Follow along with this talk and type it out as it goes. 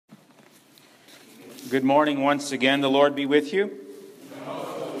Good morning once again. The Lord be with you.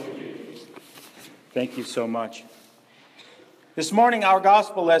 Thank you so much. This morning our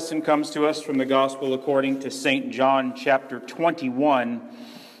gospel lesson comes to us from the Gospel according to St. John chapter 21,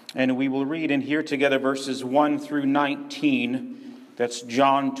 and we will read and hear together verses 1 through 19. That's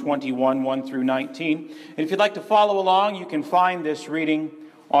John 21, 1 through 19. And if you'd like to follow along, you can find this reading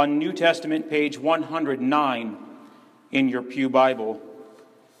on New Testament page 109 in your pew Bible.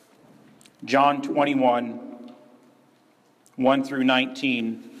 John 21, 1 through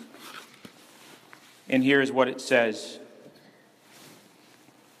 19. And here's what it says.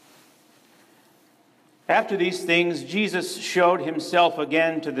 After these things, Jesus showed himself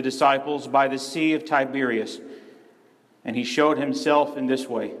again to the disciples by the Sea of Tiberias. And he showed himself in this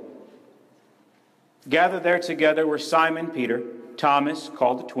way. Gathered there together were Simon Peter, Thomas,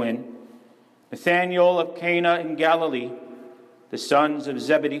 called the twin, Nathanael of Cana in Galilee, the sons of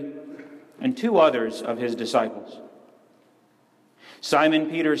Zebedee, and two others of his disciples. Simon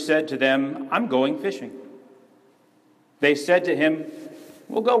Peter said to them, "I'm going fishing." They said to him,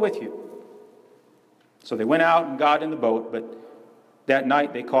 "We'll go with you." So they went out and got in the boat, but that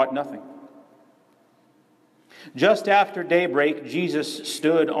night they caught nothing. Just after daybreak, Jesus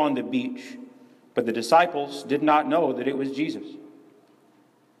stood on the beach, but the disciples did not know that it was Jesus.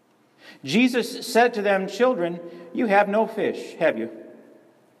 Jesus said to them, "Children, you have no fish, have you?"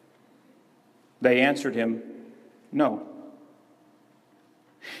 They answered him, "No."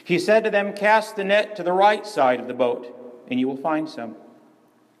 He said to them, "Cast the net to the right side of the boat, and you will find some."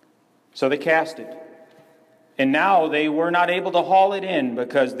 So they cast it. And now they were not able to haul it in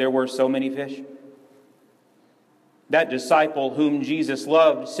because there were so many fish. That disciple whom Jesus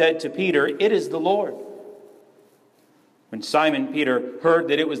loved said to Peter, "It is the Lord." When Simon Peter heard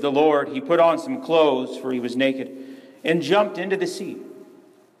that it was the Lord, he put on some clothes, for he was naked, and jumped into the sea.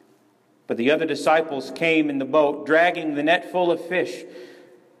 But the other disciples came in the boat, dragging the net full of fish,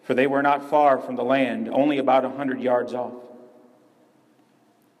 for they were not far from the land, only about 100 yards off.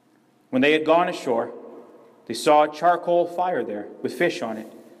 When they had gone ashore, they saw a charcoal fire there with fish on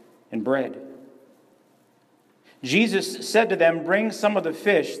it and bread. Jesus said to them, "Bring some of the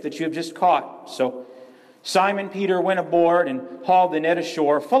fish that you have just caught." So Simon Peter went aboard and hauled the net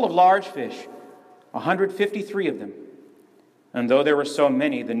ashore full of large fish, 153 of them. And though there were so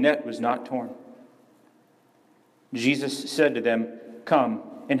many, the net was not torn. Jesus said to them, "Come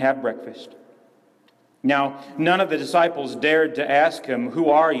and have breakfast." Now, none of the disciples dared to ask him, "Who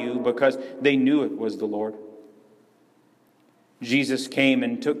are you?" because they knew it was the Lord. Jesus came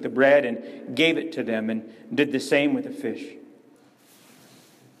and took the bread and gave it to them and did the same with the fish.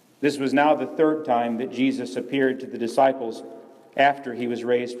 This was now the third time that Jesus appeared to the disciples after he was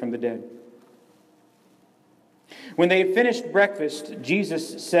raised from the dead. When they had finished breakfast,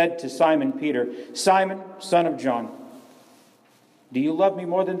 Jesus said to Simon Peter, "Simon, son of John, do you love me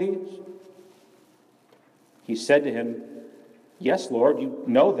more than these?" He said to him, "Yes, Lord, you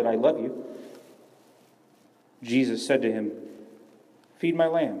know that I love you." Jesus said to him, "Feed my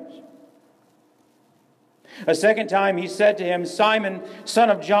lambs." A second time he said to him, "Simon, son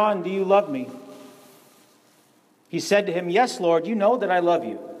of John, do you love me?" He said to him, "Yes, Lord, you know that I love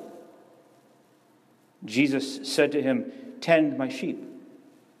you." Jesus said to him, "Tend my sheep."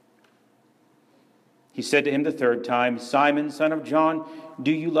 He said to him the third time, "Simon, son of John,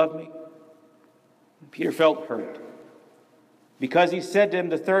 do you love me?" Peter felt hurt, because he said to him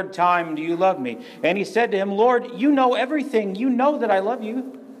the third time, "Do you love me?" And he said to him, "Lord, you know everything. You know that I love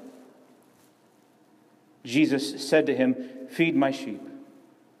you." Jesus said to him, "Feed my sheep.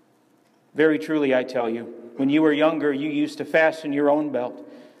 Very truly I tell you, when you were younger, you used to fasten your own belt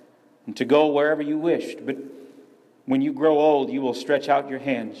and to go wherever you wished. But when you grow old, you will stretch out your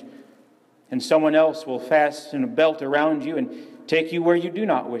hands, and someone else will fasten a belt around you and take you where you do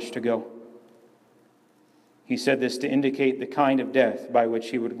not wish to go." He said this to indicate the kind of death by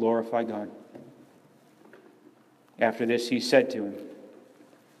which he would glorify God. After this, he said to him,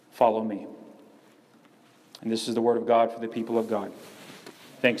 "Follow me." And this is the word of God for the people of God.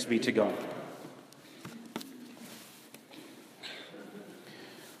 Thanks be to God.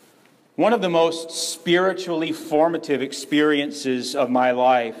 One of the most spiritually formative experiences of my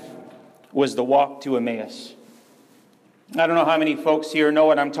life was the walk to Emmaus. I don't know how many folks here know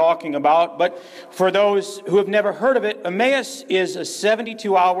what I'm talking about, but for those who have never heard of it, Emmaus is a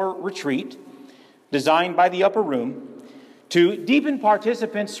 72-hour retreat designed by the Upper Room to deepen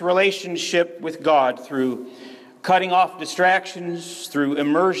participants' relationship with God through cutting off distractions, through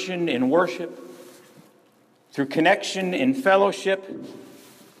immersion in worship, through connection in fellowship,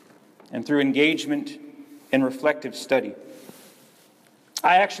 and through engagement in reflective study.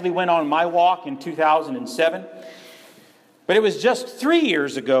 I actually went on my walk in 2007, but it was just 3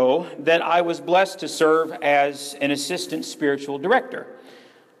 years ago that I was blessed to serve as an assistant spiritual director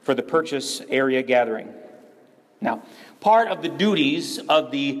for the Purchase area gathering. Now, part of the duties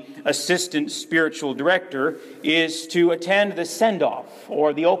of the assistant spiritual director is to attend the send-off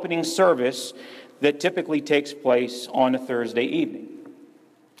or the opening service that typically takes place on a Thursday evening.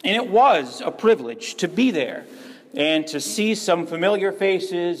 And it was a privilege to be there and to see some familiar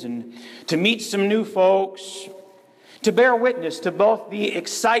faces and to meet some new folks, to bear witness to both the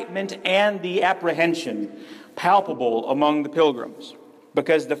excitement and the apprehension palpable among the pilgrims.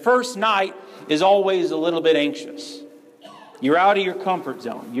 Because the first night is always a little bit anxious. You're out of your comfort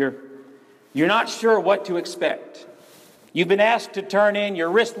zone. You're not sure what to expect. You've been asked to turn in your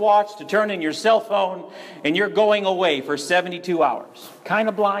wristwatch, to turn in your cell phone, and you're going away for 72 hours, kind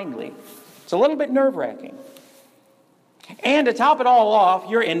of blindly. It's a little bit nerve-wracking. And to top it all off,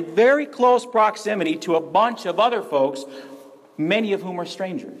 you're in very close proximity to a bunch of other folks, many of whom are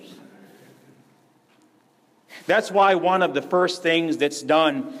strangers. That's why one of the first things that's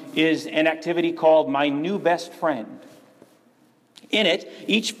done is an activity called My New Best Friend. In it,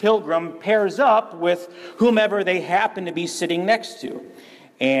 each pilgrim pairs up with whomever they happen to be sitting next to.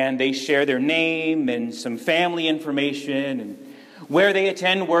 And they share their name and some family information and where they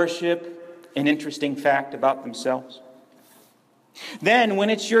attend worship, an interesting fact about themselves. Then, when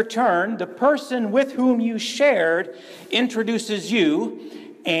it's your turn, the person with whom you shared introduces you,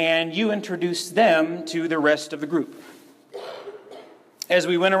 and you introduce them to the rest of the group. As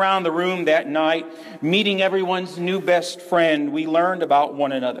we went around the room that night, meeting everyone's new best friend, we learned about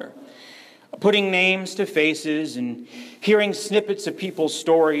one another, putting names to faces and hearing snippets of people's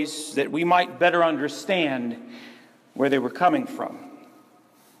stories that we might better understand where they were coming from.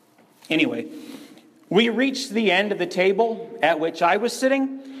 Anyway, we reached the end of the table at which I was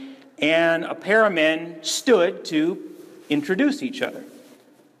sitting, and a pair of men stood to introduce each other.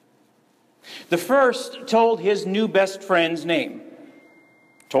 The first told his new best friend's name,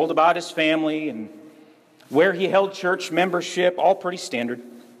 told about his family and where he held church membership, all pretty standard.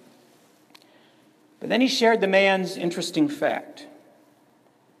 But then he shared the man's interesting fact,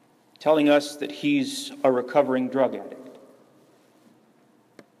 telling us that he's a recovering drug addict.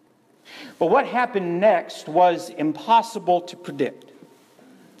 But what happened next was impossible to predict,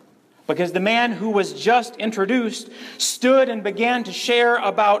 because the man who was just introduced stood and began to share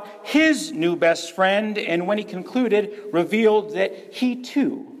about his new best friend, and when he concluded, revealed that he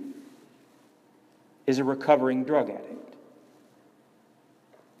too is a recovering drug addict.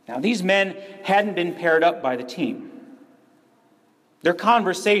 Now, these men hadn't been paired up by the team. Their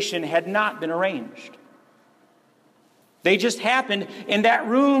conversation had not been arranged. They just happened in that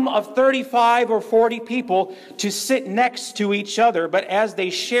room of 35 or 40 people to sit next to each other. But as they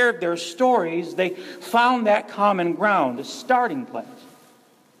shared their stories, they found that common ground, a starting place,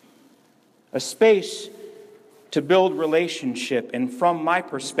 a space to build relationship. And from my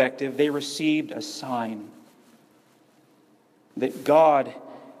perspective, they received a sign that God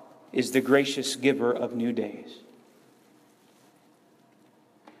is the gracious giver of new days.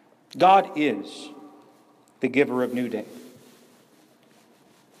 God is the giver of new day.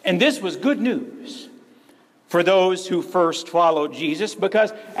 And this was good news for those who first followed Jesus,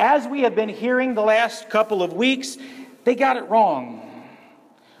 because as we have been hearing the last couple of weeks, they got it wrong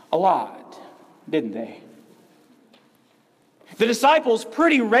a lot, didn't they? The disciples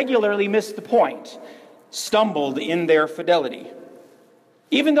pretty regularly missed the point, stumbled in their fidelity.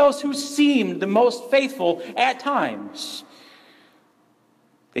 Even those who seemed the most faithful at times,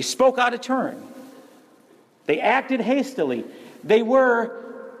 they spoke out of turn. They acted hastily. They were,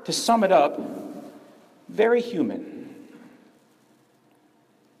 to sum it up, very human.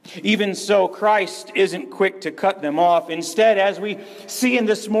 Even so, Christ isn't quick to cut them off. Instead, as we see in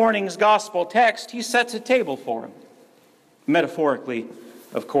this morning's gospel text, he sets a table for them. Metaphorically,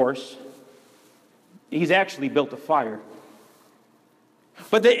 of course. He's actually built a fire.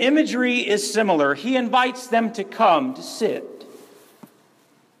 But the imagery is similar. He invites them to come, to sit,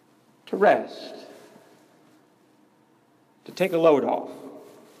 to rest, to take a load off,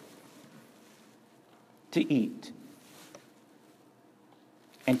 to eat,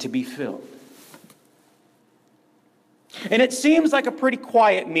 and to be filled. And it seems like a pretty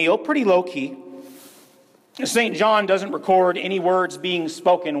quiet meal, pretty low-key. St. John doesn't record any words being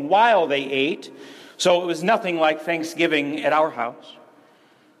spoken while they ate, so it was nothing like Thanksgiving at our house.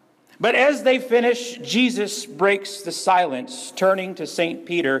 But as they finish, Jesus breaks the silence. Turning to St.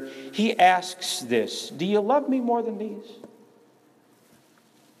 Peter, he asks this, "Do you love me more than these?"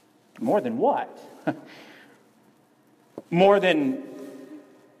 More than what? More than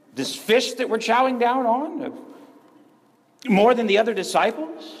this fish that we're chowing down on? More than the other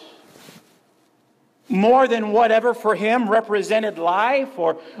disciples? More than whatever for him represented life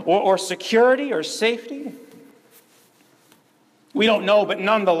or security or safety? We don't know, but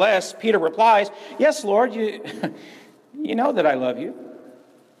nonetheless, Peter replies, "Yes, Lord, you know that I love you."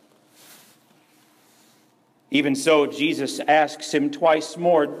 Even so, Jesus asks him twice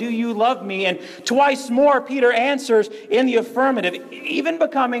more, "Do you love me?" And twice more, Peter answers in the affirmative, even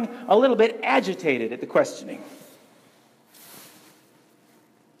becoming a little bit agitated at the questioning.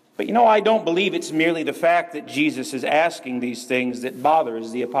 But I don't believe it's merely the fact that Jesus is asking these things that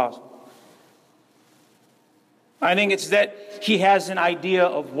bothers the apostle. I think it's that he has an idea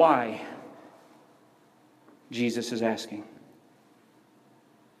of why Jesus is asking.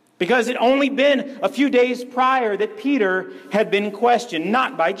 Because it only been a few days prior that Peter had been questioned,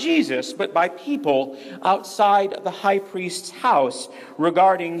 not by Jesus, but by people outside of the high priest's house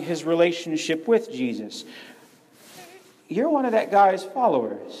regarding his relationship with Jesus. "You're one of that guy's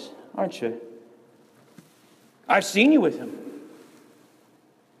followers, aren't you? I've seen you with him."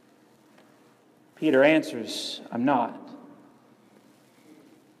 Peter answers, "I'm not."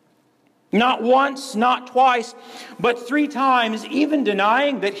 Not once, not twice, but 3 times, even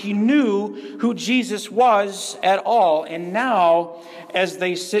denying that he knew who Jesus was at all. And now, as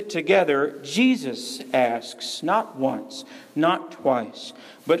they sit together, Jesus asks, not once, not twice,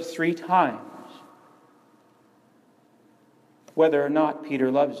 but 3 times, whether or not Peter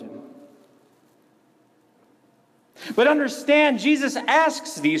loves him. But understand, Jesus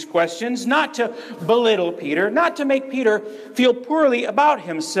asks these questions not to belittle Peter, not to make Peter feel poorly about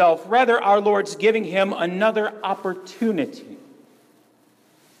himself. Rather, our Lord's giving him another opportunity,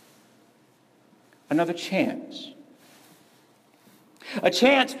 another chance. A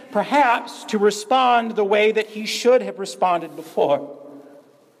chance, perhaps, to respond the way that he should have responded before.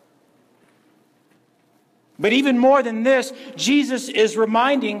 But even more than this, Jesus is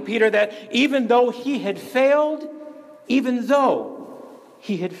reminding Peter that even though he had failed, he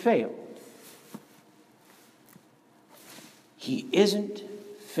isn't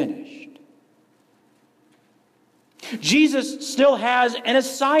finished. Jesus still has an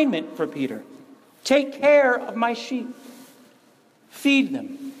assignment for Peter. Take care of my sheep. Feed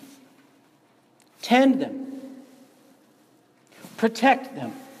them. Tend them. Protect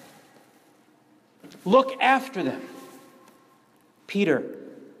them. Look after them. Peter,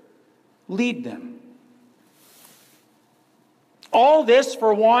 lead them. All this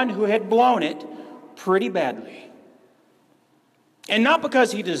for one who had blown it pretty badly. And not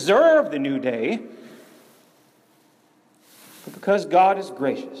because he deserved the new day, but because God is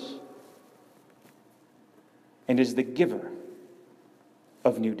gracious and is the giver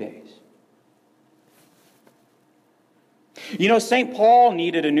of new days. St. Paul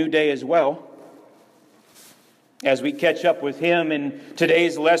needed a new day as well. As we catch up with him in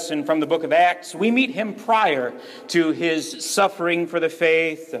today's lesson from the book of Acts, we meet him prior to his suffering for the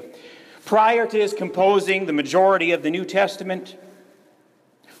faith, prior to his composing the majority of the New Testament,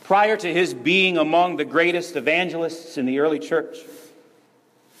 prior to his being among the greatest evangelists in the early church,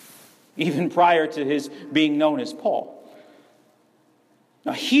 even prior to his being known as Paul.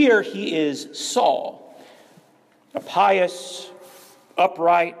 Now here he is Saul, a pious,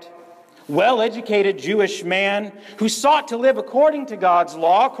 upright, well-educated Jewish man who sought to live according to God's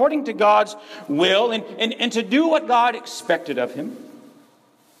law, according to God's will, and to do what God expected of him.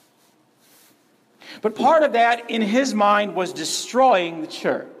 But part of that, in his mind, was destroying the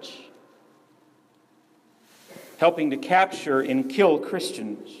church, helping to capture and kill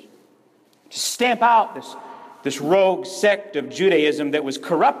Christians, to stamp out this rogue sect of Judaism that was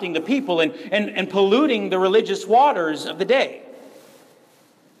corrupting the people and polluting the religious waters of the day.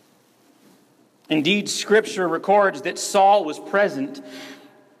 Indeed, Scripture records that Saul was present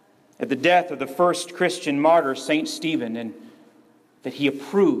at the death of the first Christian martyr, St. Stephen, and that he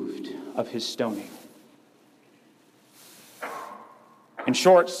approved of his stoning. In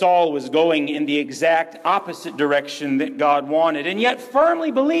short, Saul was going in the exact opposite direction that God wanted, and yet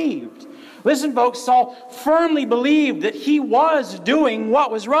firmly believed. Listen, folks, Saul firmly believed that he was doing what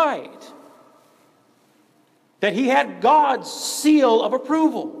was right, that he had God's seal of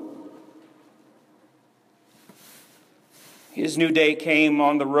approval. His new day came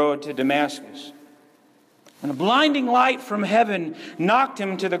on the road to Damascus. When a blinding light from heaven knocked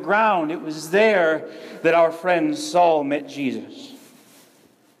him to the ground, it was there that our friend Saul met Jesus.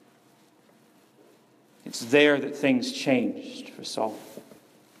 It's there that things changed for Saul.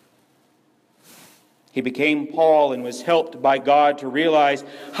 He became Paul and was helped by God to realize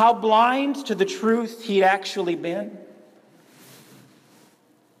how blind to the truth he'd actually been.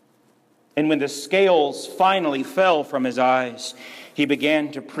 And when the scales finally fell from his eyes, he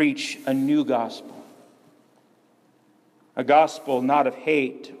began to preach a new gospel. A gospel not of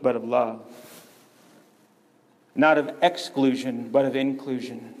hate, but of love. Not of exclusion, but of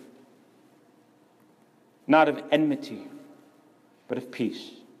inclusion. Not of enmity, but of peace.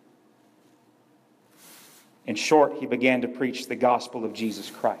 In short, he began to preach the gospel of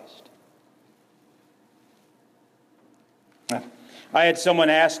Jesus Christ. I had someone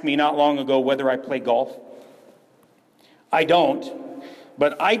ask me not long ago whether I play golf. I don't,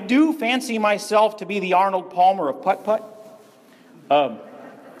 but I do fancy myself to be the Arnold Palmer of putt-putt.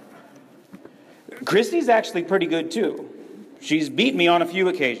 Christy's actually pretty good too. She's beat me on a few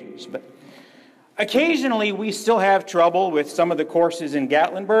occasions, but occasionally we still have trouble with some of the courses in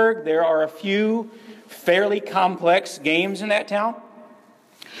Gatlinburg. There are a few fairly complex games in that town.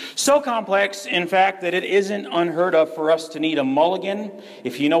 So complex, in fact, that it isn't unheard of for us to need a mulligan.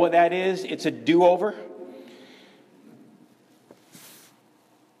 If you know what that is, it's a do-over.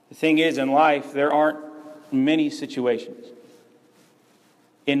 The thing is, in life, there aren't many situations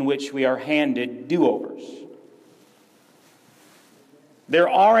in which we are handed do-overs. There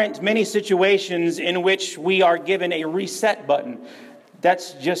aren't many situations in which we are given a reset button.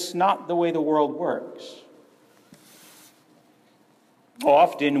 That's just not the way the world works.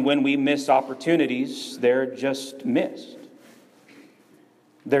 Often when we miss opportunities, they're just missed.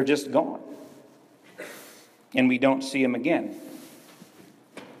 They're just gone. And we don't see them again.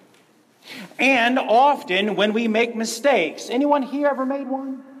 And often when we make mistakes, anyone here ever made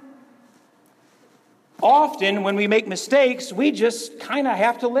one? Often when we make mistakes, we just kind of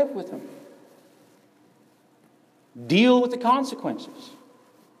have to live with them. Deal with the consequences.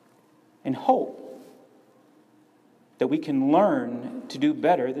 And hope that we can learn to do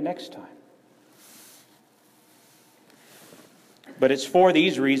better the next time. But it's for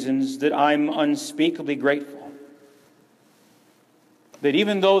these reasons that I'm unspeakably grateful. That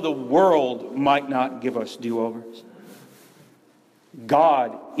even though the world might not give us do-overs,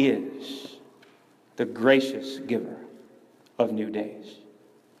 God is the gracious giver of new days.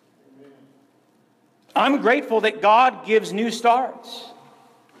 I'm grateful that God gives new starts.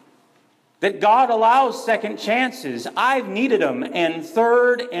 That God allows second chances. I've needed them, and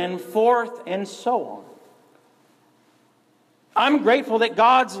third and fourth and so on. I'm grateful that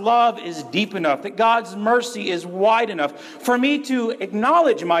God's love is deep enough, that God's mercy is wide enough for me to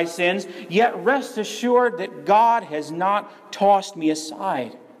acknowledge my sins, yet rest assured that God has not tossed me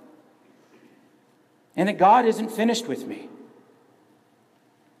aside. And that God isn't finished with me.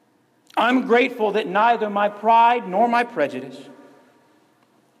 I'm grateful that neither my pride nor my prejudice,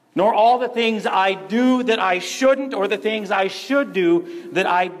 nor all the things I do that I shouldn't, or the things I should do that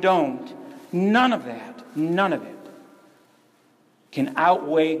I don't, none of it can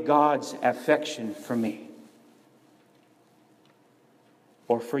outweigh God's affection for me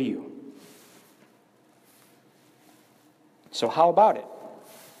or for you. So how about it?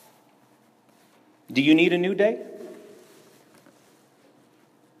 Do you need a new day?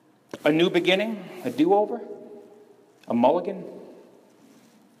 A new beginning? A do-over? A mulligan?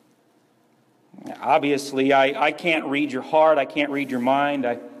 Obviously, I can't read your heart. I can't read your mind.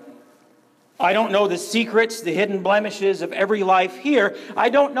 I don't know the secrets, the hidden blemishes of every life here. I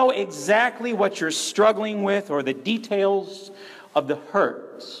don't know exactly what you're struggling with or the details of the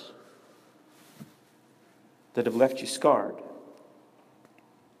hurts that have left you scarred.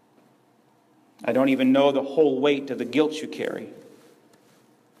 I don't even know the whole weight of the guilt you carry,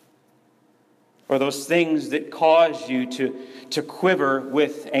 or those things that cause you to quiver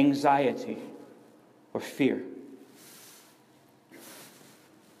with anxiety or fear.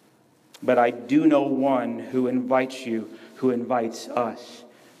 But I do know one who invites you, who invites us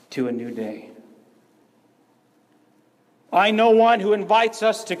to a new day. I know one who invites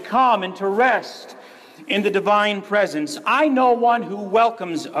us to come and to rest in the divine presence. I know one who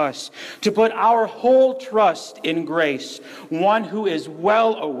welcomes us to put our whole trust in grace, one who is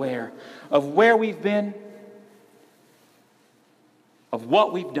well aware of where we've been, of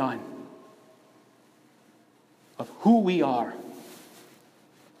what we've done, of who we are,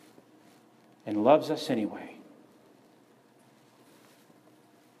 and loves us anyway.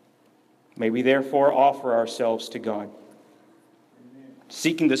 May we therefore offer ourselves to God,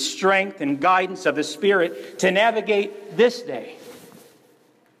 seeking the strength and guidance of the Spirit to navigate this day,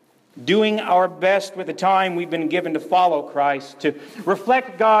 doing our best with the time we've been given to follow Christ, to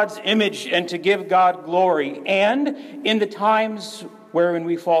reflect God's image and to give God glory, and in the times wherein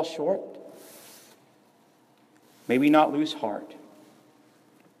we fall short, may we not lose heart,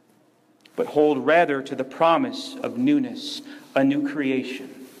 but hold rather to the promise of newness, a new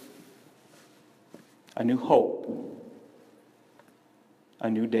creation, a new hope, a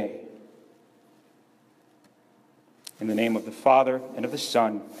new day. In the name of the Father, and of the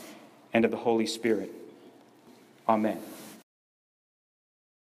Son, and of the Holy Spirit. Amen.